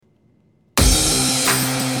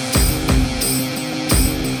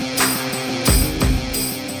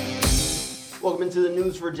to the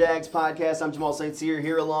News for Jags podcast. I'm Jamal St. Cyr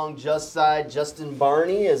here along just side Justin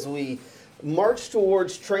Barney as we march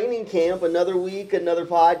towards training camp. Another week, another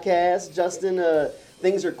podcast. Justin,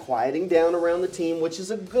 things are quieting down around the team, which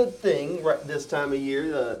is a good thing right this time of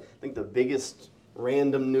year. I think the biggest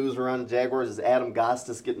random news around the Jaguars is Adam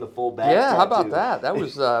Gostis getting the full back tattoo. How about that? That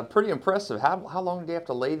was pretty impressive. How long did he have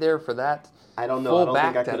to lay there for that? I don't know. Full I don't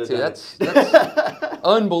back think I could tattoo. have done That's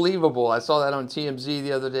unbelievable. I saw that on TMZ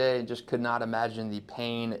the other day and just could not imagine the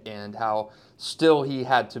pain and how still he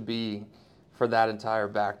had to be for that entire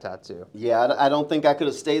back tattoo. Yeah, I don't think I could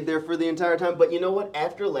have stayed there for the entire time. But you know what?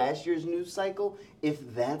 After last year's news cycle,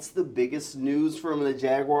 if that's the biggest news from the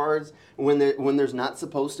Jaguars when there's not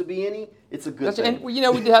supposed to be any, it's a good thing. And we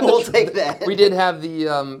did have we'll take that. We did have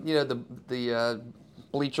the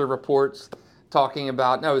Bleacher Reports talking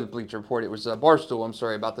about the Bleacher Report. It was Barstool. I'm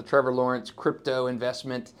sorry, about the Trevor Lawrence crypto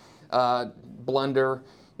investment blunder.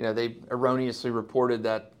 They erroneously reported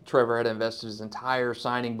that Trevor had invested his entire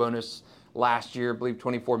signing bonus last year, I believe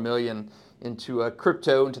 $24 million, into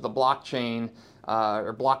crypto, into the blockchain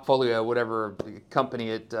or Blockfolio, whatever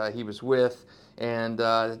company he was with. And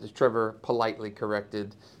Trevor politely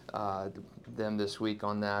corrected them this week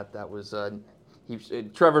on that. That was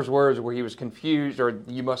Trevor's words where he was confused, or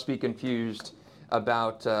you must be confused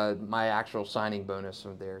about my actual signing bonus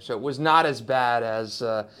from there. So it was not as bad as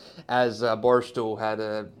Barstool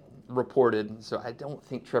had reported. So I don't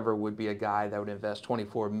think Trevor would be a guy that would invest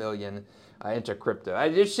 $24 million into crypto.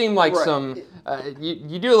 It just seemed like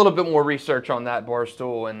you do a little bit more research on that,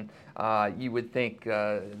 Barstool, and you would think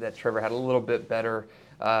that Trevor had a little bit better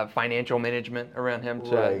financial management around him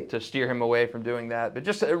to steer him away from doing that. But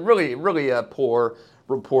just really poor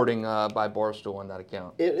reporting by Barstool on that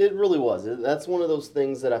account. It really was. That's one of those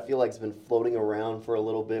things that I feel like has been floating around for a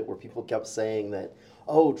little bit, where people kept saying that,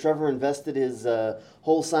 Trevor invested his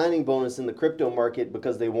whole signing bonus in the crypto market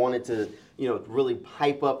because they wanted to, really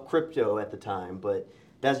hype up crypto at the time. But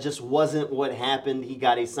that just wasn't what happened. He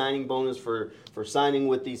got a signing bonus for signing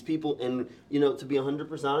with these people. And, to be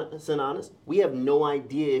 100% honest, we have no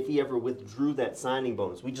idea if he ever withdrew that signing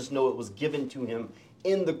bonus. We just know it was given to him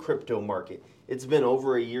in the crypto market. It's been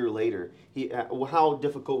over a year later. How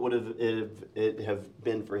difficult would it have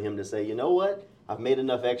been for him to say, you know what, I've made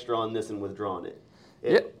enough extra on this and withdrawn it?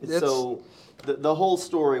 So the whole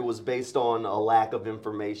story was based on a lack of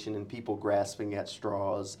information and people grasping at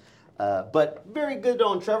straws. But very good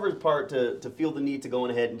on Trevor's part to feel the need to go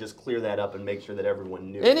ahead and just clear that up and make sure that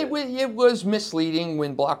everyone knew. And it was misleading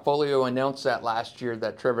when Blockfolio announced that last year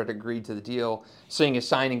that Trevor had agreed to the deal, saying his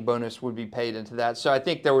signing bonus would be paid into that. So I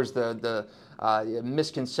think there was the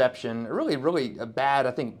misconception, really a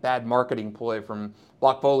bad marketing ploy from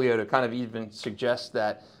Blockfolio to kind of even suggest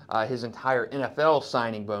that his entire NFL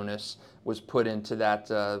signing bonus was put into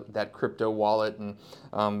that crypto wallet. And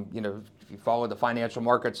if you follow the financial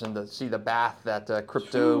markets and see the bath that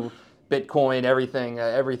crypto, Bitcoin,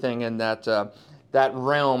 everything in that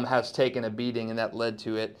realm has taken a beating, and that led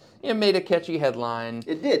to it. It made a catchy headline.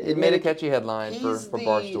 It did. It made a catchy headline for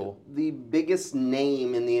Barstool. The biggest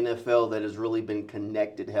name in the NFL that has really been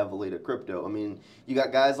connected heavily to crypto. I mean, you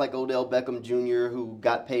got guys like Odell Beckham Jr. who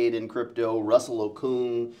got paid in crypto, Russell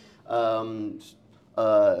Okung.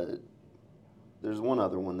 There's one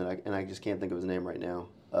other one that I just can't think of his name right now.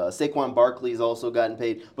 Saquon Barkley's also gotten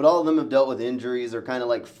paid, but all of them have dealt with injuries. They're kind of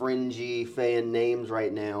like fringy fan names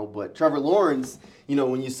right now. But Trevor Lawrence,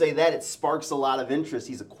 when you say that, it sparks a lot of interest.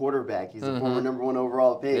 He's a quarterback. He's a former number 1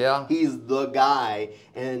 overall pick. Yeah. He's the guy.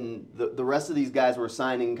 And the rest of these guys were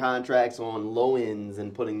signing contracts on low ends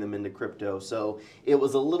and putting them into crypto. So it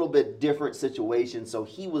was a little bit different situation. So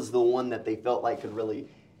he was the one that they felt like could really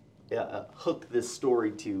hook this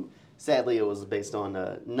story to. Sadly, it was based on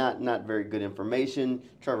not very good information.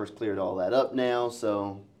 Trevor's cleared all that up now,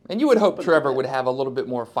 so. And you would hope Trevor would have a little bit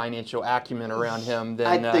more financial acumen around him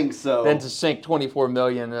than I think so. Than to sink $24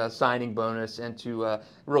 million signing bonus into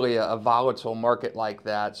really a volatile market like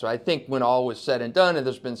that. So I think when all was said and done, and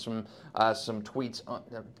there's been some tweets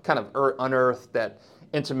kind of unearthed that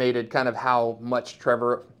intimated kind of how much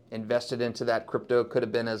Trevor invested into that crypto. Could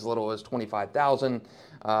have been as little as $25,000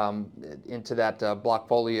 into that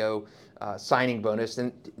Blockfolio signing bonus,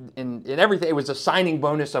 and everything. It was a signing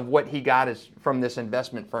bonus of what he got from this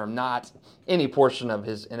investment firm, not any portion of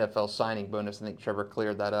his NFL signing bonus. I think Trevor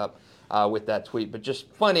cleared that up with that tweet. But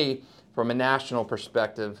just funny from a national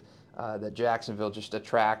perspective that Jacksonville just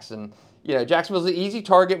attracts. And Jacksonville's an easy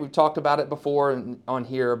target. We've talked about it before on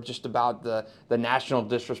here, just about the national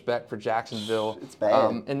disrespect for Jacksonville. It's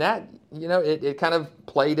bad. And that, it kind of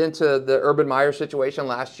played into the Urban Meyer situation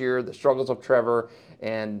last year, the struggles of Trevor,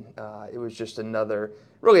 and it was just another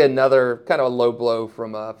kind of a low blow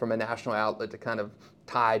from a national outlet to kind of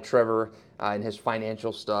tie Trevor and his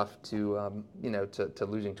financial stuff to to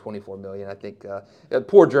losing $24 million. I think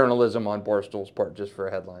poor journalism on Barstool's part just for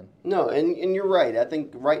a headline. No, and you're right. I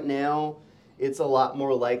think right now it's a lot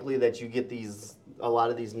more likely that you get a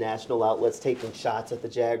lot of these national outlets taking shots at the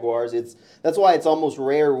Jaguars. That's why it's almost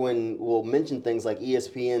rare when we'll mention things like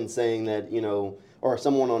ESPN saying that, or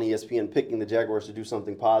someone on ESPN picking the Jaguars to do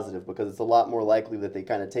something positive, because it's a lot more likely that they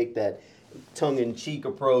kind of take that tongue-in-cheek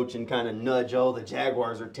approach and kind of nudge, oh, the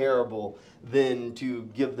Jaguars are terrible, than to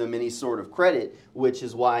give them any sort of credit, which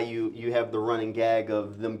is why you have the running gag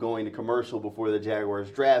of them going to commercial before the Jaguars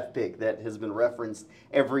draft pick that has been referenced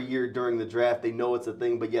every year during the draft. They know it's a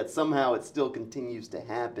thing, but yet somehow it still continues to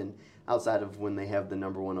happen outside of when they have the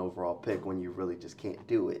number 1 overall pick, when you really just can't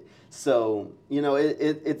do it. So,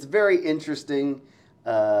 it's very interesting.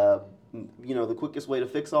 The quickest way to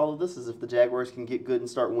fix all of this is if the Jaguars can get good and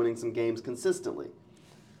start winning some games consistently.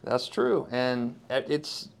 That's true, and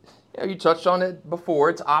it's you touched on it before.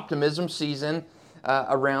 It's optimism season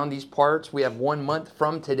around these parts. We have 1 month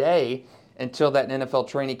from today until that NFL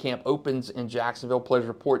training camp opens in Jacksonville. Players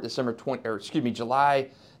report July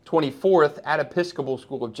 24th at Episcopal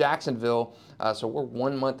School of Jacksonville. So we're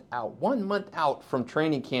 1 month out. 1 month out from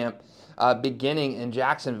training camp beginning in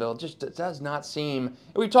Jacksonville. Just does not seem.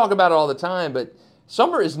 We talk about it all the time, but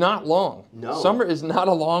summer is not long. No. Summer is not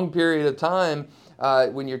a long period of time.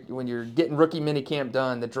 When you're getting rookie minicamp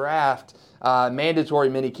done, the draft, mandatory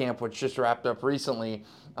minicamp, which just wrapped up recently,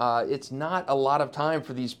 it's not a lot of time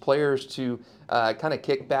for these players to kind of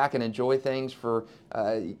kick back and enjoy things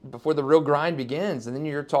before the real grind begins. And then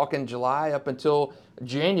you're talking July up until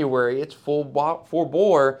January. It's full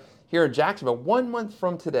bore here in Jacksonville. 1 month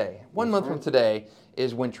from today. From today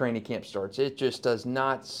is when training camp starts. It just does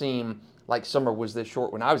not seem like summer was this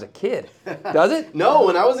short when I was a kid. Does it? No,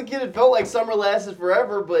 when I was a kid, it felt like summer lasted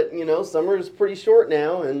forever, but, summer is pretty short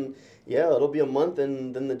now, and yeah, it'll be a month,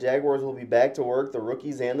 and then the Jaguars will be back to work, the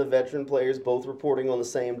rookies and the veteran players both reporting on the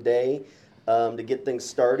same day to get things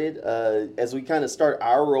started. As we kind of start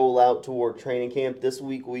our rollout toward training camp, this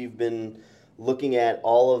week we've been looking at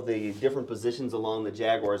all of the different positions along the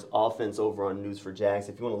Jaguars offense over on News4Jax.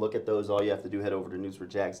 If you want to look at those, all you have to do, head over to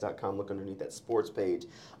news4jax.com, look underneath that sports page.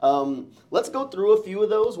 Let's go through a few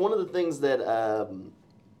of those. One of the things that a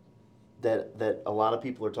lot of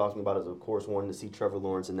people are talking about is, of course, wanting to see Trevor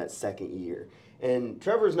Lawrence in that second year. And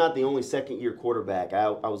Trevor's not the only second-year quarterback. I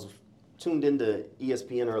was tuned into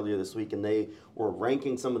ESPN earlier this week, and they were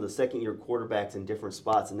ranking some of the second-year quarterbacks in different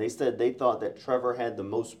spots, and they said they thought that Trevor had the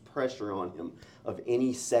most pressure on him of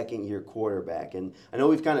any second-year quarterback. And I know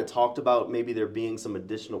we've kind of talked about maybe there being some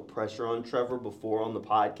additional pressure on Trevor before on the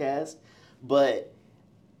podcast, but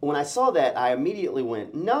when I saw that, I immediately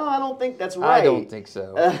went, no, I don't think that's right. I don't think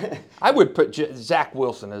so. I would put Zach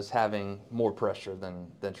Wilson as having more pressure than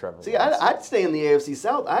Trevor. See, I'd stay in the AFC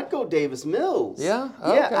South. I'd go Davis Mills. Yeah?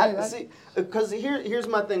 Yeah, Okay. see, because here's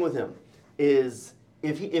my thing with him, is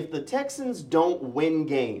if the Texans don't win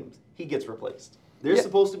games, he gets replaced. There's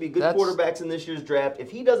supposed to be good quarterbacks in this year's draft. If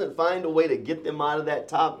he doesn't find a way to get them out of that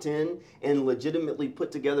top 10 and legitimately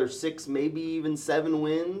put together 6, maybe even 7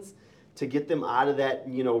 wins, to get them out of that,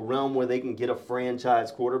 realm where they can get a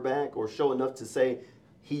franchise quarterback or show enough to say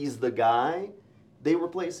he's the guy, they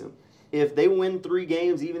replace him. If they win 3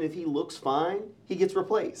 games, even if he looks fine, he gets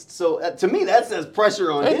replaced. So to me, that says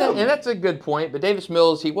pressure on him. And that's a good point. But Davis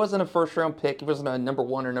Mills, he wasn't a first-round pick. He wasn't a number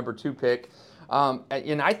 1 or number 2 pick.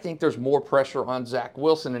 And I think there's more pressure on Zach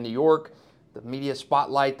Wilson in New York. The media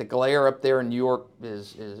spotlight, the glare up there in New York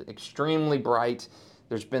is extremely bright.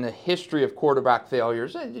 There's been a history of quarterback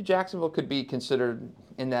failures. Jacksonville could be considered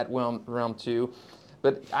in that realm too.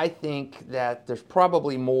 But I think that there's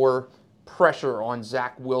probably more pressure on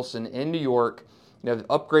Zach Wilson in New York,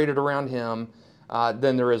 upgraded around him,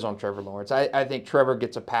 than there is on Trevor Lawrence. I think Trevor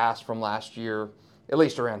gets a pass from last year, at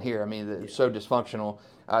least around here. I mean, they're so dysfunctional.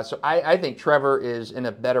 So I think Trevor is in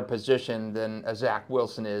a better position than Zach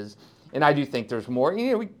Wilson is. And I do think there's more.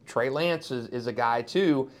 Trey Lance is a guy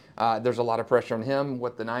too. There's a lot of pressure on him,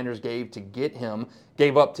 what the Niners gave up to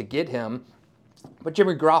get him. But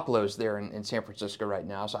Jimmy Garoppolo's there in San Francisco right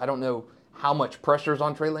now, so I don't know how much pressure is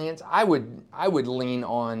on Trey Lance. I would lean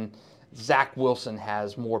on Zach Wilson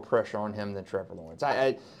has more pressure on him than Trevor Lawrence.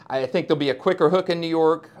 I think there'll be a quicker hook in New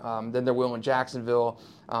York than there will in Jacksonville.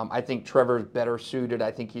 I think Trevor's better suited.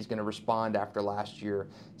 I think he's going to respond after last year.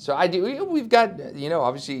 So I do. We've got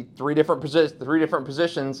obviously three different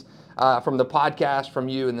positions from the podcast, from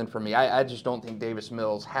you, and then from me. I just don't think Davis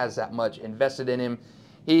Mills has that much invested in him.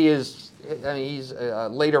 He's a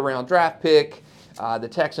later round draft pick. The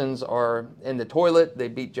Texans are in the toilet. They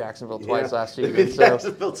beat Jacksonville twice last They season. beat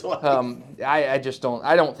Jacksonville twice. I just don't.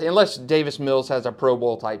 I don't. Unless Davis Mills has a Pro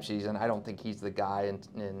Bowl type season, I don't think he's the guy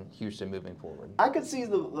in Houston moving forward. I see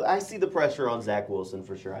the pressure on Zach Wilson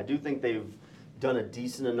for sure. I do think they've done a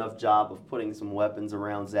decent enough job of putting some weapons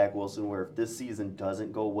around Zach Wilson where if this season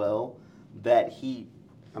doesn't go well, that he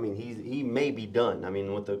may be done. I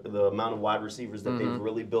mean, with the amount of wide receivers that they've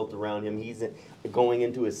really built around him, he's going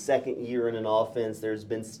into his second year in an offense. There's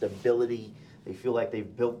been stability. They feel like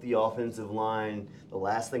they've built the offensive line. The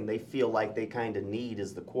last thing they feel like they kind of need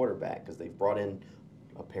is the quarterback because they've brought in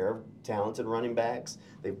a pair of talented running backs.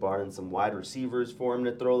 They've brought in some wide receivers for him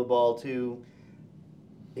to throw the ball to.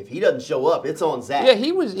 If he doesn't show up, it's on Zach. Yeah,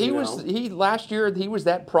 he last year he was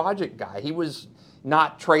that project guy. He was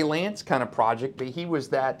not Trey Lance kind of project, but he was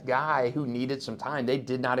that guy who needed some time. They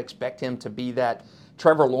did not expect him to be that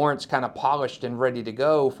Trevor Lawrence kind of polished and ready to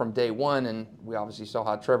go from day one, and we obviously saw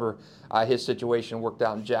how Trevor, his situation worked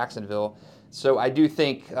out in Jacksonville. So I do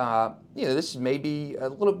think this is maybe a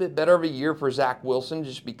little bit better of a year for Zach Wilson,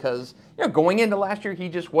 just because going into last year he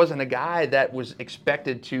just wasn't a guy that was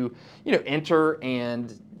expected to enter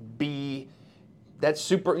and be that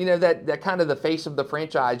super that kind of the face of the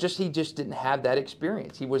franchise. He just didn't have that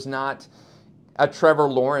experience. He was not a Trevor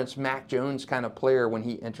Lawrence, Mac Jones kind of player when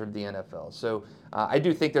he entered the NFL. So I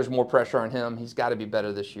do think there's more pressure on him. He's got to be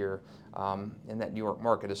better this year in that New York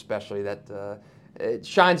market, especially that. It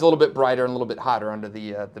shines a little bit brighter and a little bit hotter under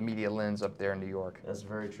the media lens up there in New York. That's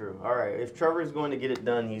very true. All right, if Trevor's going to get it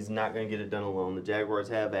done, he's not going to get it done alone. The Jaguars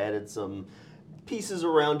have added some pieces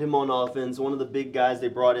around him on offense. One of the big guys they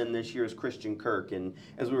brought in this year is Christian Kirk, and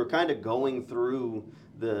as we were kind of going through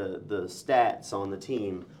the stats on the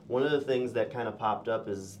team, one of the things that kind of popped up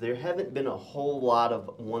is there haven't been a whole lot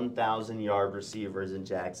of 1,000-yard receivers in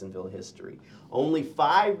Jacksonville history. Only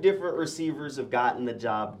 5 different receivers have gotten the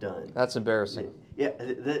job done. That's embarrassing. Yeah,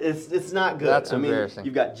 it's not good. That's embarrassing.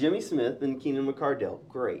 You've got Jimmy Smith and Keenan McCardell.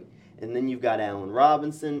 Great. And then you've got Allen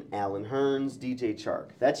Robinson, Allen Hurns, DJ Chark.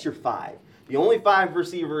 That's your 5. The only 5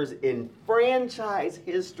 receivers in franchise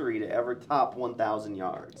history to ever top 1,000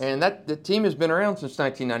 yards. And the team has been around since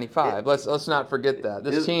 1995. Let's not forget that.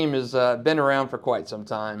 This team has been around for quite some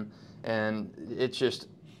time, and it's just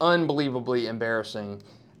unbelievably embarrassing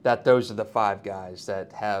that those are the 5 guys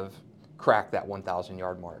that have cracked that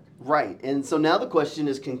 1,000-yard mark. Right. And so now the question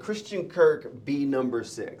is, can Christian Kirk be number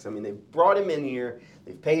 6? I mean, they brought him in here.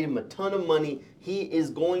 They've paid him a ton of money. He is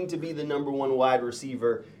going to be the number 1 wide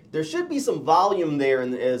receiver. There should be some volume there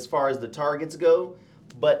as far as the targets go,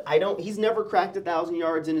 but he's never cracked 1,000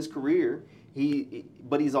 yards in his career.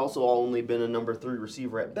 But he's also only been a number 3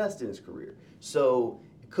 receiver at best in his career. So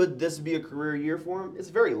could this be a career year for him? It's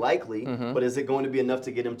very likely, but is it going to be enough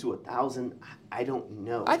to get him to 1,000? I don't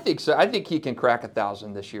know. I think so. I think he can crack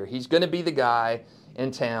 1,000 this year. He's going to be the guy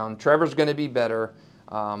in town. Trevor's going to be better.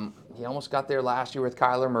 He almost got there last year with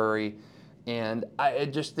Kyler Murray. And I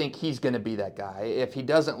just think he's going to be that guy. If he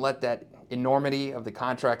doesn't let that enormity of the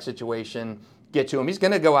contract situation get to him, he's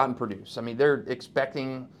going to go out and produce. I mean, they're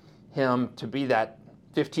expecting him to be that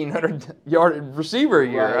 1,500-yard receiver a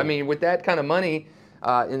year. Right. I mean, with that kind of money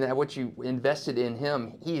and that what you invested in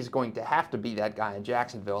him, he's going to have to be that guy in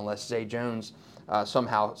Jacksonville unless Zay Jones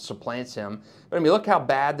somehow supplants him. But I mean, look how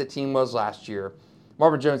bad the team was last year.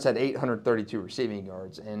 Marvin Jones had 832 receiving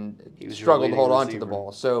yards and struggled to hold on to the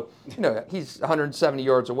ball. So, he's 170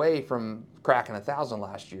 yards away from cracking 1,000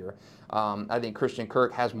 last year. I think Christian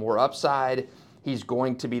Kirk has more upside. He's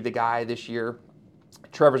going to be the guy this year.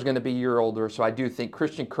 Trevor's going to be a year older, so I do think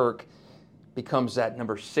Christian Kirk becomes that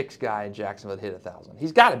number 6 guy in Jacksonville to hit 1,000.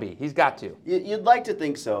 He's got to be. He's got to. You'd like to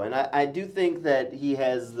think so, and I do think that he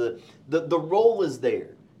has the role is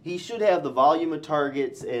there. He should have the volume of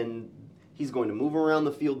targets, and he's going to move around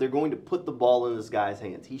the field. They're going to put the ball in this guy's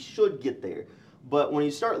hands. He should get there. But when you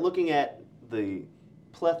start looking at the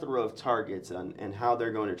plethora of targets and how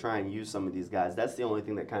they're going to try and use some of these guys, that's the only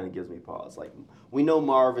thing that kind of gives me pause. Like, we know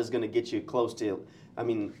Marv is going to get you close to,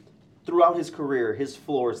 throughout his career, his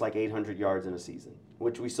floor is like 800 yards in a season,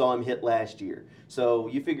 which we saw him hit last year. So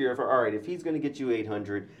you figure, if he's going to get you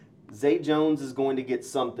 800, Zay Jones is going to get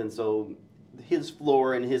something, so his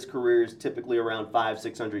floor in his career is typically around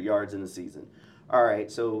 500-600 yards in the season. All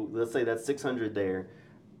right, so let's say that's 600 there.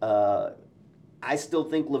 I still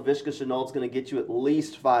think Laviska Shenault's going to get you at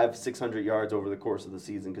least 500-600 yards over the course of the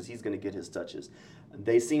season because he's going to get his touches.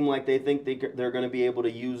 They seem like they think they're going to be able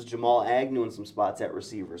to use Jamal Agnew in some spots at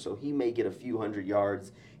receiver, so he may get a few hundred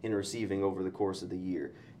yards in receiving over the course of the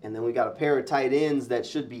year. And then we got a pair of tight ends that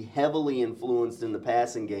should be heavily influenced in the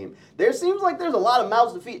passing game. There seems like there's a lot of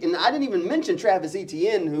mouths to feed, and I didn't even mention Travis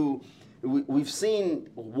Etienne, who we've seen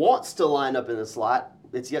wants to line up in the slot.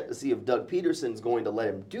 It's yet to see if Doug Peterson's going to let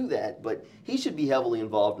him do that, but he should be heavily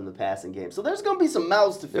involved in the passing game. So there's going to be some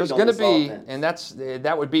mouths to feed on this offense. There's going to be, and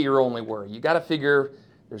that would be your only worry. You got to figure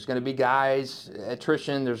there's going to be guys,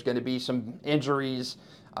 attrition, there's going to be some injuries.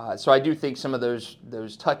 So I do think some of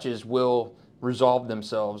those touches will resolve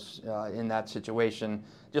themselves in that situation,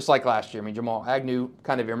 just like last year. I mean, Jamal Agnew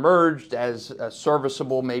kind of emerged as a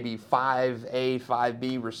serviceable, maybe 5A,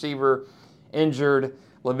 5B receiver, injured.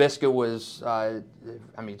 Laviska was,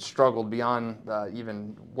 struggled beyond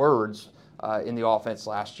even words in the offense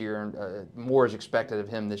last year, and more is expected of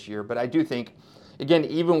him this year. But I do think, again,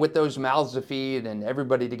 even with those mouths to feed and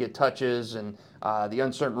everybody to get touches and the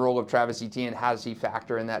uncertain role of Travis Etienne, how does he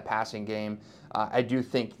factor in that passing game? I do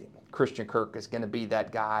think Christian Kirk is going to be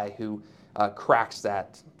that guy who cracks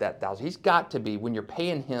that 1,000. He's got to be. When you're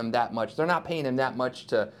paying him that much, they're not paying him that much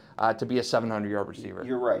to be a 700-yard receiver.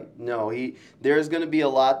 You're right. No, there's going to be a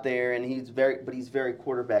lot there, and he's very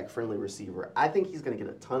quarterback-friendly receiver. I think he's going to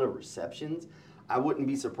get a ton of receptions. I wouldn't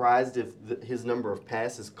be surprised if his number of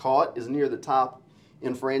passes caught is near the top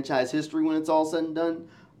in franchise history when it's all said and done.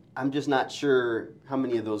 I'm just not sure how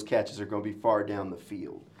many of those catches are going to be far down the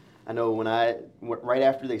field. I know right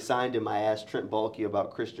after they signed him, I asked Trent Baalke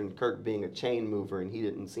about Christian Kirk being a chain mover, and he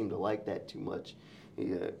didn't seem to like that too much.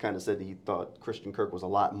 He kind of said that he thought Christian Kirk was a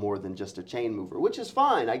lot more than just a chain mover, which is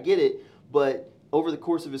fine. I get it. But over the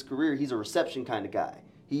course of his career, he's a reception kind of guy.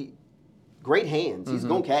 Great hands. He's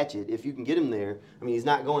going to catch it if you can get him there. I mean, he's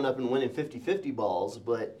not going up and winning 50-50 balls,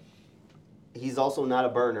 but he's also not a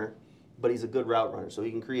burner, but he's a good route runner, so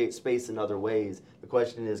he can create space in other ways. The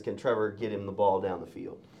question is, can Trevor get him the ball down the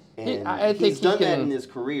field? And he's done that in his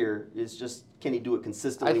career. It's just, can he do it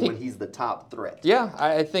consistently when he's the top threat? Yeah,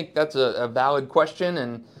 I think that's a valid question.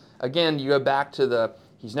 And again, you go back to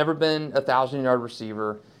he's never been a 1,000-yard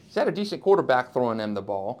receiver. He's had a decent quarterback throwing him the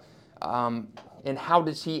ball. And how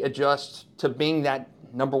does he adjust to being that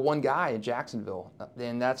number one guy in Jacksonville?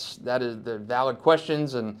 And that is the valid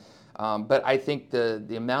questions. And but I think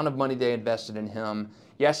the amount of money they invested in him,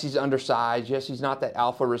 yes, he's undersized. Yes, he's not that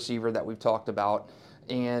alpha receiver that we've talked about.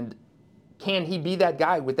 And can he be that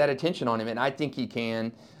guy with that attention on him? And I think he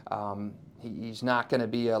can. He's not going to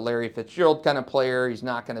be a Larry Fitzgerald kind of player. He's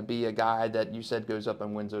not going to be a guy that you said goes up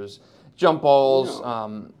and wins those jump balls.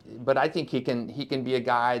 No. But I think he can be a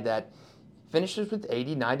guy that finishes with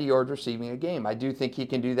 80, 90 yards receiving a game. I do think he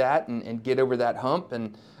can do that and get over that hump.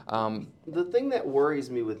 And the thing that worries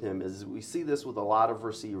me with him is we see this with a lot of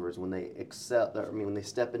receivers when they when they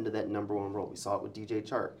step into that number one role. We saw it with DJ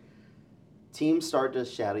Chark. Teams start to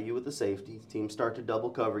shadow you with the safety. Teams start to double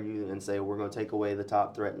cover you and say, we're going to take away the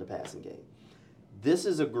top threat in the passing game. This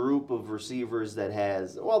is a group of receivers that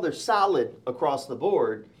they're solid across the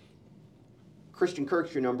board. Christian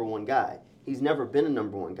Kirk's your number one guy. He's never been a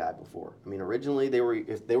number one guy before. I mean, originally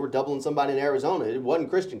if they were doubling somebody in Arizona, it wasn't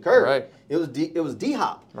Christian Kirk. Right. It was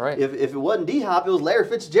D-Hop. Right. If it wasn't D-Hop, it was Larry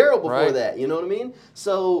Fitzgerald before that. You know what I mean?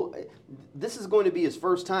 So this is going to be his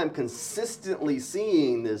first time consistently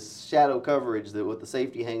seeing this shadow coverage with the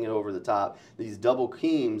safety hanging over the top, these double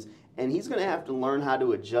teams, and he's going to have to learn how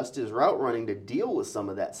to adjust his route running to deal with some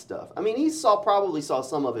of that stuff. I mean, he probably saw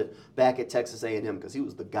some of it back at Texas A&M because he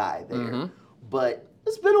was the guy there. But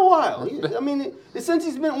it's been a while.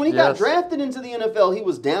 Since when he got drafted into the NFL, he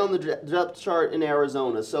was down the depth chart in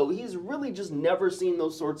Arizona. So he's really just never seen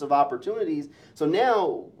those sorts of opportunities. So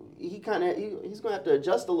now he's going to have to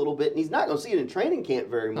adjust a little bit, and he's not going to see it in training camp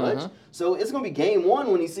very much. So it's going to be game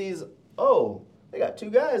one when he sees, they got two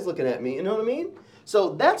guys looking at me. You know what I mean?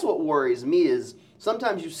 So that's what worries me is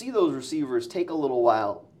sometimes you see those receivers take a little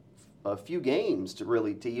while, a few games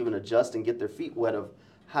to even adjust and get their feet wet of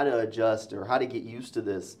how to adjust or how to get used to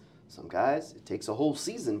this. Some guys, it takes a whole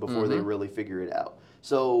season before they really figure it out.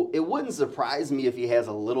 So it wouldn't surprise me if he has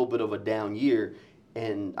a little bit of a down year,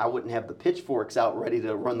 and I wouldn't have the pitchforks out ready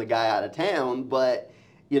to run the guy out of town. But,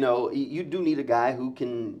 you do need a guy who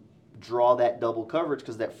can draw that double coverage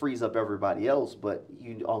because that frees up everybody else, but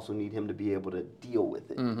you also need him to be able to deal with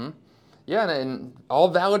it. Yeah, and all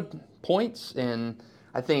valid points, and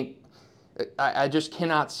I think I just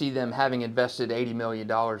cannot see them having invested $80 million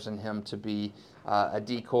in him to be a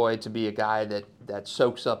decoy, to be a guy that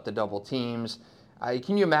soaks up the double teams.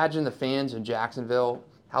 Can you imagine the fans in Jacksonville,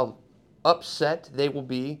 how upset they will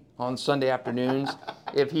be on Sunday afternoons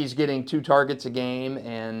if he's getting 2 targets a game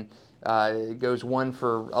and goes 1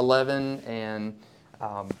 for 11 and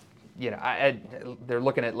they're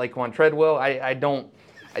looking at Laquan Treadwell.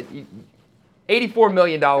 $84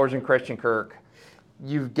 million in Christian Kirk.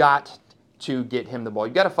 You've got to get him the ball.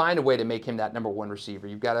 You've got to find a way to make him that number one receiver.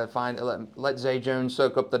 You've got to let Zay Jones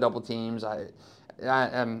soak up the double teams.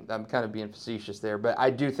 I'm kind of being facetious there, but I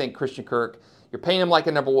do think Christian Kirk, you're paying him like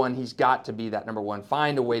a number one. He's got to be that number one.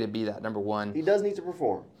 Find a way to be that number one. He does need to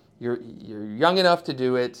perform. You're young enough to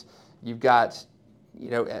do it. You've got,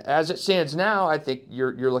 as it stands now, I think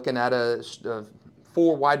you're looking at a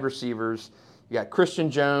 4 wide receivers. You got Christian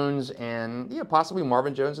Jones and possibly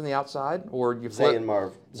Marvin Jones on the outside, or you flip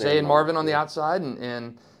Zay and Marvin on the outside,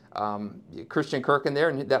 and Christian Kirk in there,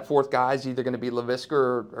 and that fourth guy is either going to be Laviska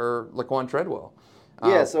or Laquan Treadwell.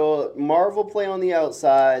 So Marv will play on the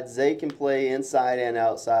outside. Zay can play inside and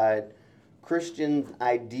outside. Christian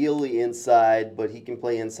ideally inside, but he can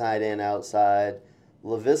play inside and outside.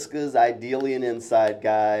 Laviska's ideally an inside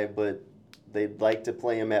guy, but they'd like to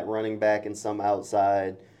play him at running back and some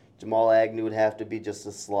outside. Jamal Agnew would have to be just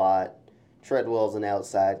a slot. Treadwell's an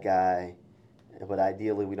outside guy, but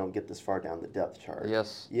ideally we don't get this far down the depth chart.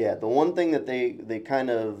 Yes. Yeah, the one thing that they kind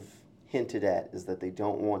of hinted at is that they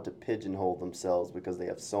don't want to pigeonhole themselves because they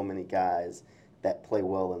have so many guys that play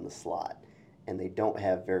well in the slot, and they don't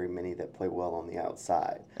have very many that play well on the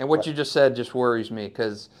outside. And what you just said just worries me,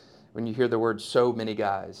 because when you hear the word so many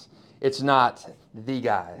guys, it's not the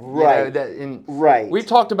guy. Right. Right. We've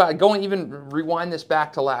talked about rewind this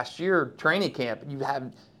back to last year, training camp, you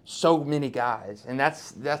have so many guys. And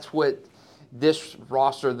that's what this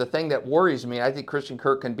roster, the thing that worries me, I think Christian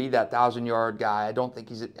Kirk can be that 1,000-yard guy. I don't think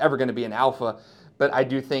he's ever going to be an alpha, but I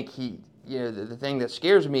do think the thing that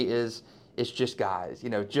scares me is it's just guys,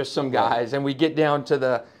 just some guys. And we get down to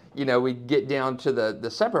the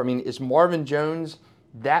separate. I mean, is Marvin Jones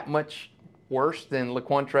that much worse than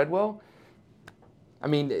Laquan Treadwell? I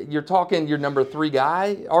mean, you're talking your number 3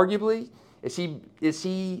 guy, arguably. Is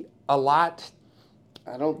he a lot?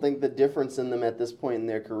 I don't think the difference in them at this point in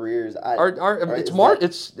their careers.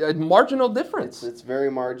 It's a marginal difference. It's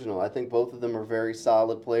very marginal. I think both of them are very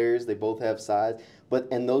solid players. They both have size,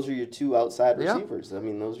 and those are your 2 outside receivers. I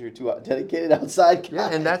mean, those are your 2 dedicated outside guys. Yeah,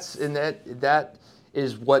 and that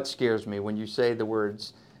is what scares me when you say the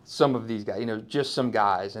words some of these guys. Just some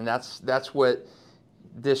guys, and that's what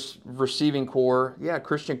this receiving core. Yeah,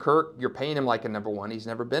 Christian Kirk, you're paying him like a number one. He's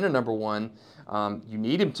never been a number one. You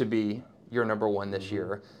need him to be your number one this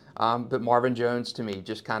year. But Marvin Jones, to me,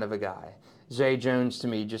 just kind of a guy. Zay Jones, to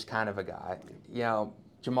me, just kind of a guy.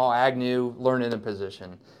 Jamal Agnew, learning the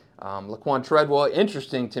position. Laquan Treadwell,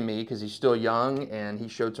 interesting to me because he's still young and he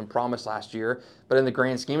showed some promise last year. But in the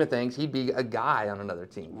grand scheme of things, he'd be a guy on another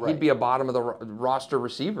team. Right. He'd be a bottom of the roster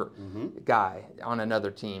receiver guy on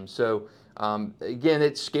another team. So, again,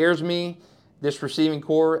 it scares me, this receiving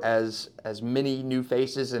core, as many new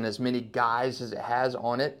faces and as many guys as it has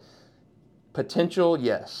on it. Potential,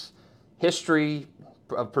 yes. History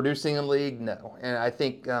of producing a league, no. And I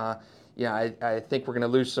think, I think we're going to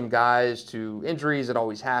lose some guys to injuries. It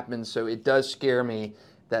always happens. So it does scare me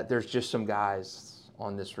that there's just some guys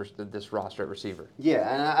on this roster at receiver.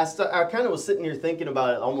 Yeah, and I kind of was sitting here thinking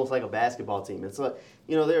about it almost like a basketball team. It's like,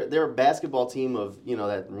 they're a basketball team of,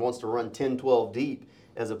 that wants to run 10, 12 deep,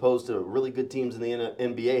 as opposed to really good teams in the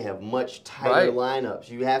NBA have much tighter lineups.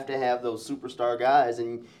 You have to have those superstar guys,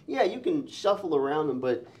 and you can shuffle around them,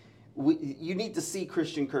 but you need to see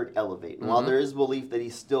Christian Kirk elevate. And while there is belief that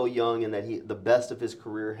he's still young and that the best of his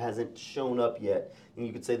career hasn't shown up yet, and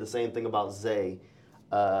you could say the same thing about Zay,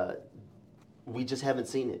 we just haven't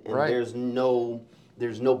seen it. And there's no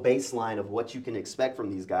baseline of what you can expect from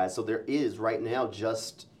these guys. So there is right now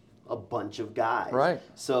just a bunch of guys. Right.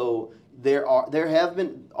 So there have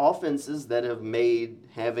been offenses that have made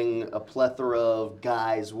having a plethora of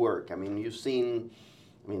guys work. I mean,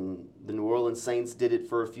 the New Orleans Saints did it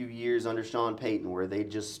for a few years under Sean Payton, where they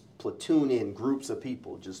just platoon in groups of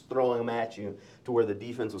people, just throwing them at you to where the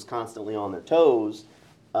defense was constantly on their toes.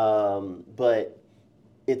 But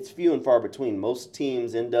it's few and far between. Most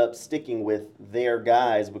teams end up sticking with their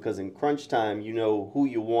guys because in crunch time, you know who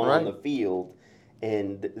you want on the field,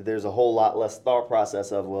 and there's a whole lot less thought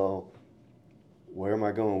process of, well, where am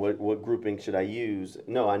I going? What grouping should I use?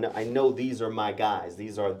 No, I know these are my guys.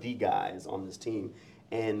 These are the guys on this team.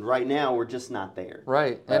 And right now, we're just not there.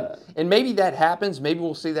 Right. And maybe that happens. Maybe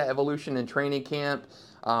we'll see that evolution in training camp.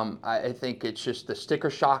 I think it's just the sticker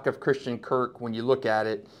shock of Christian Kirk when you look at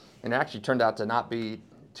it. And it actually turned out to not be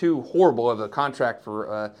too horrible of a contract for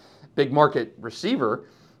a big market receiver.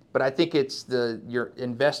 But I think it's you're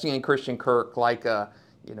investing in Christian Kirk like not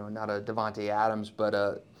a Devontae Adams, but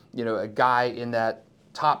a guy in that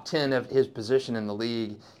top 10 of his position in the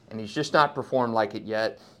league, and he's just not performed like it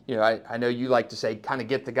yet. I know you like to say, kind of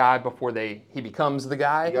get the guy before he becomes the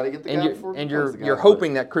guy. You got to get the guy before he becomes the guy. You're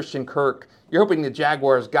hoping that Christian Kirk, you're hoping the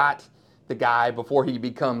Jaguars got the guy before he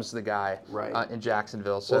becomes the guy Right. in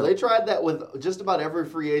Jacksonville. So Well, they tried that with just about every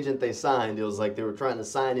free agent they signed. It was like they were trying to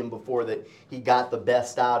sign him before that he got the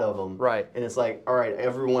best out of them. Right. And it's like, all right,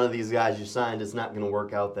 every one of these guys you signed is not going to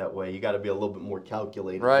work out that way. You got to be a little bit more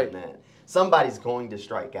calculated Right. than that. Somebody's going to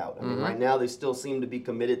strike out. I mean, right now they still seem to be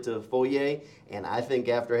committed to Foye, and I think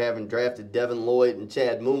after having drafted Devin Lloyd and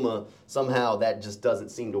Chad Muma, somehow that just doesn't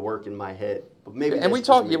seem to work in my head. But maybe and we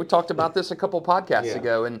talked about this a couple podcasts Yeah.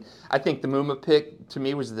 ago, and I think the Muma pick to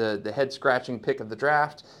me was the head scratching pick of the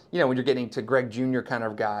draft. You know, when you're getting to Greg Jr. kind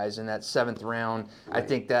of guys in that 7th round, I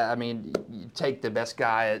think that you take the best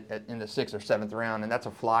guy in the 6th or 7th round, and that's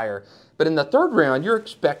a flyer. But in the 3rd round, you're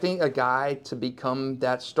expecting a guy to become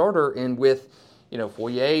that starter, and with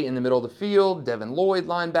Foye in the middle of the field, Devin Lloyd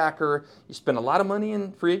linebacker, you spend a lot of money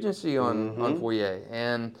in free agency on Foye,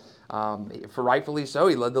 and for rightfully so,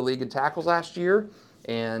 he led the league in tackles last year,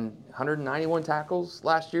 and 191 tackles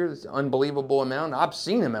last year. That's an unbelievable amount, an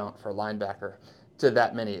obscene amount for a linebacker to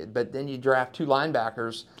that many. But then you draft 2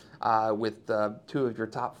 linebackers with 2 of your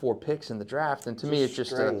top 4 picks in the draft, and to me, it's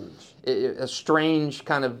just a strange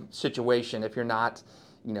kind of situation. If you're not,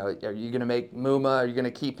 are you going to make Muma? Are you going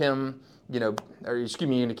to keep him? You're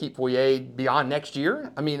going to keep Foye beyond next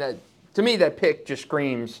year? I mean, to me, that pick just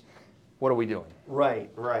screams, what are we doing? Right.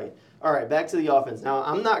 All right, back to the offense. Now,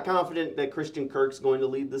 I'm not confident that Christian Kirk's going to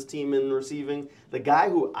lead this team in receiving. The guy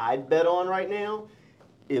who I'd bet on right now,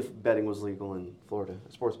 if betting was legal in Florida,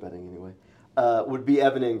 sports betting anyway, would be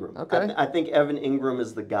Evan Ingram. Okay. I think Evan Ingram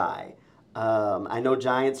is the guy. I know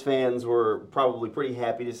Giants fans were probably pretty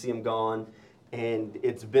happy to see him gone, and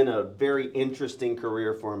it's been a very interesting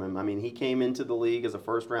career for him. I mean, he came into the league as a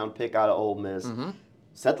first-round pick out of Ole Miss.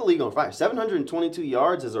 Set the league on fire. 722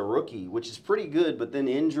 yards as a rookie, which is pretty good, but then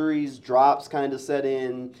injuries, drops kind of set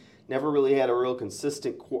in. Never really had a real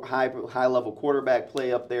consistent high-level quarterback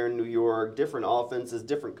play up there in New York. Different offenses,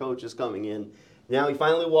 different coaches coming in. Now he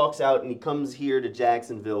finally walks out and he comes here to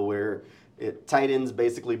Jacksonville where tight end's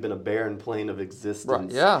basically been a barren plane of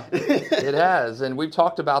existence. Right, yeah, it has. And we've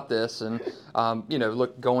talked about this and,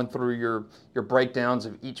 look, going through your breakdowns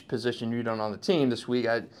of each position unit on the team this week,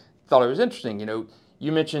 I thought it was interesting.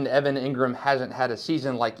 You mentioned Evan Ingram hasn't had a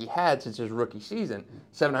season like he had since his rookie season,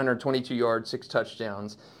 722 yards, 6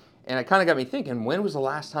 touchdowns. And it kind of got me thinking, when was the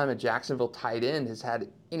last time a Jacksonville tight end has had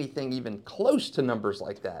anything even close to numbers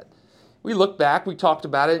like that? We looked back, we talked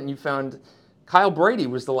about it, and you found Kyle Brady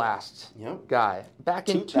was the last guy back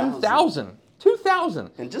in 2000.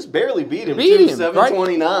 2000. And just barely beat him,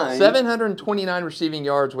 729. 729. 729 receiving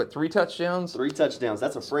yards, 3 touchdowns? 3 touchdowns.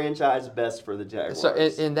 That's a franchise best for the Jaguars. So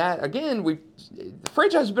in that, again, the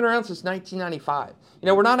franchise has been around since 1995.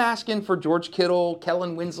 We're not asking for George Kittle,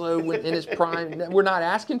 Kellen Winslow in his prime. We're not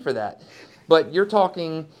asking for that. But you're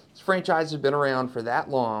talking, this franchise has been around for that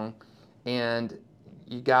long, and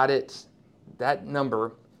you got it, that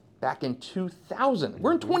number, back in 2000.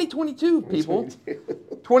 We're in 2022, people.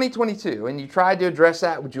 2022. And you tried to address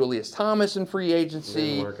that with Julius Thomas in free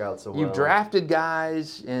agency. Didn't work out so well. You drafted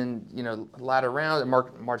guys in, latter round.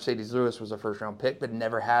 Mercedes Lewis was a first-round pick, but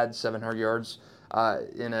never had 700 yards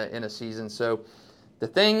in a season. So the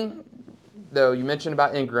thing, though, you mentioned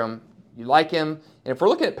about Ingram, you like him. And if we're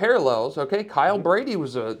looking at parallels, okay, Kyle Brady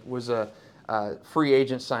was a free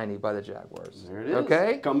agent signing by the Jaguars. There it is.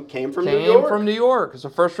 Okay, came from New York. Came from New York. It's a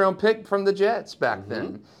first-round pick from the Jets back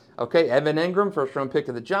then. Okay, Evan Ingram, first-round pick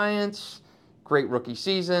of the Giants. Great rookie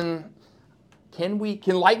season. Can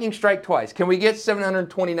lightning strike twice? Can we get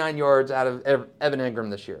 729 yards out of Evan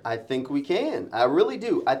Ingram this year? I think we can. I really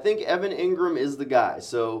do. I think Evan Ingram is the guy.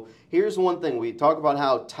 So here's one thing. We talk about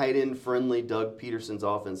how tight end friendly Doug Peterson's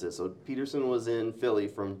offense is. So Peterson was in Philly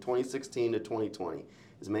from 2016 to 2020.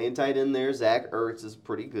 His main tight end there, Zach Ertz, is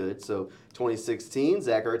pretty good. So 2016,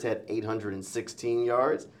 Zach Ertz had 816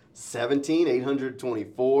 yards. 17,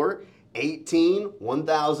 824. 18,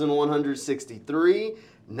 1,163.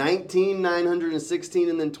 19, 916,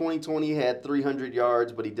 and then 2020 he had 300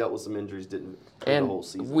 yards, but he dealt with some injuries, didn't play the whole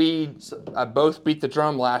season. We both beat the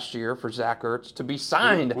drum last year for Zach Ertz to be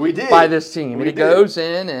signed We did. by this team. We And he did. goes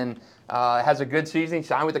in and has a good season. He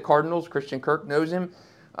signed with the Cardinals. Christian Kirk knows him.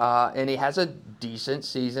 And he has a decent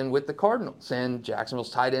season with the Cardinals. And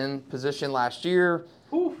Jacksonville's tight end position last year,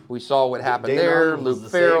 we saw what happened Dan there. Arnold was Luke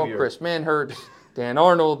the Farrell, savior. Chris Manhertz, Dan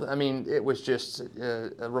Arnold. I mean, it was just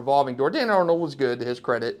a revolving door. Dan Arnold was good, to his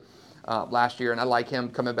credit, last year, and I like him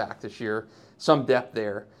coming back this year. Some depth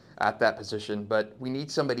there at that position, but we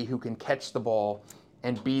need somebody who can catch the ball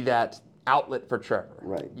and be that outlet for Trevor.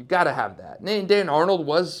 Right. You've got to have that. And Dan Arnold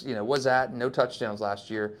was at no touchdowns last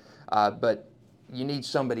year, but you need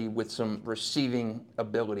somebody with some receiving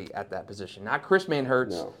ability at that position. Not Chris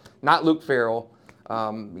Manhertz, No. not Luke Farrell.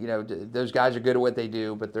 Those guys are good at what they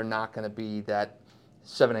do, but they're not going to be that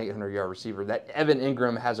 700-800-yard receiver that Evan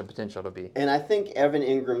Ingram has a potential to be. And I think Evan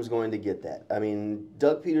Ingram's going to get that. I mean,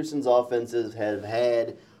 Doug Peterson's offenses have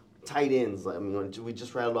had tight ends. I mean, we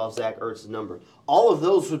just rattled off Zach Ertz's number. All of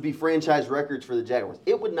those would be franchise records for the Jaguars.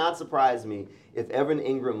 It would not surprise me if Evan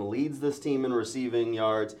Ingram leads this team in receiving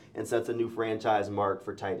yards and sets a new franchise mark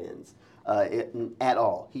for tight ends. At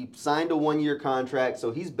all. He signed a one-year contract,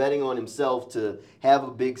 so he's betting on himself to have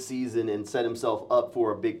a big season and set himself up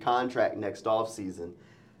for a big contract next offseason.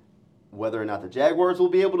 Whether or not the Jaguars will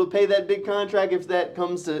be able to pay that big contract if that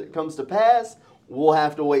comes to pass, we'll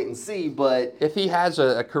have to wait and see. But if he has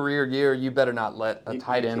a career year, you better not let a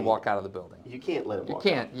tight end walk out of the building. You can't let him walk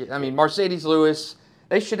out. You can't. I mean, Mercedes Lewis,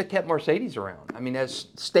 they should have kept Mercedes around. I mean, as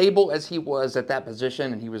stable as he was at that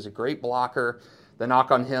position, and he was a great blocker, the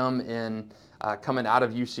knock on him in coming out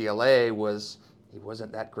of UCLA was he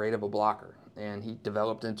wasn't that great of a blocker. And he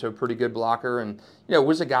developed into a pretty good blocker and,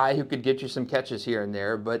 was a guy who could get you some catches here and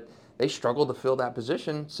there. But they struggled to fill that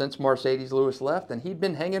position since Mercedes Lewis left, and he'd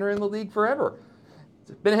been hanging around the league forever.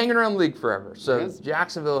 So yes.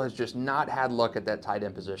 Jacksonville has just not had luck at that tight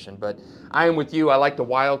end position. But I am with you. I like the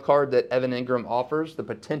wild card that Evan Ingram offers, the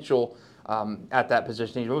potential at that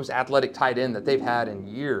position. He's the most athletic tight end that they've had in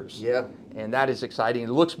years. Yeah. And that is exciting. It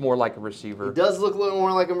looks more like a receiver. He does look a little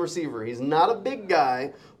more like a receiver. He's not a big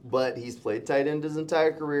guy, but he's played tight end his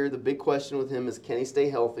entire career. The big question with him is, can he stay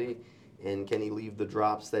healthy? And can he leave the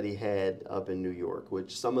drops that he had up in New York,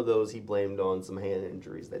 which some of those he blamed on some hand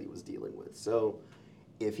injuries that he was dealing with. So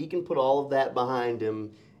if he can put all of that behind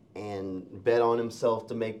him and bet on himself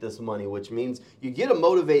to make this money, which means you get a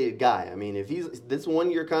motivated guy. I mean, if he's this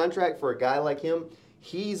one-year contract for a guy like him,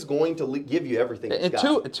 he's going to give you everything he's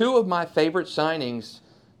got. Two of my favorite signings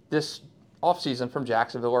this offseason from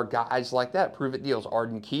Jacksonville are guys like that, prove-it deals.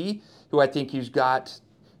 Arden Key, who I think he's got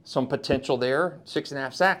some potential there,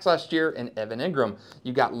 6.5 sacks last year, and Evan Ingram.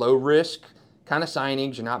 You got low-risk kind of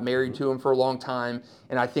signings. You're not married to them for a long time.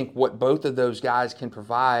 And I think what both of those guys can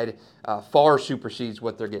provide far supersedes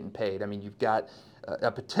what they're getting paid. I mean, you've got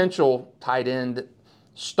a potential tight end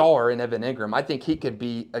star in Evan Ingram. I think he could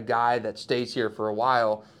be a guy that stays here for a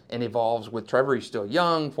while and evolves with Trevor. He's still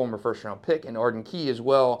young, former first-round pick, and Arden Key as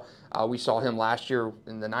well. We saw him last year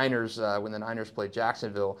in the Niners when the Niners played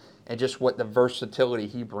Jacksonville, and just what the versatility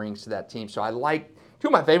he brings to that team. So I like two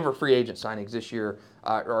of my favorite free agent signings this year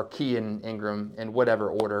are Key and Ingram in whatever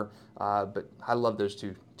order. But I love those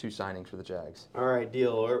two signings for the Jags. All right,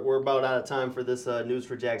 deal. We're about out of time for this News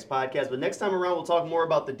for Jags podcast. But next time around, we'll talk more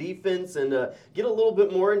about the defense and get a little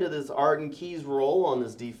bit more into this Arden Key's role on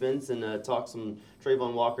this defense and talk some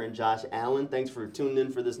Trayvon Walker and Josh Allen. Thanks for tuning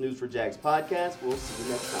in for this News for Jags podcast. We'll see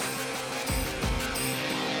you next time.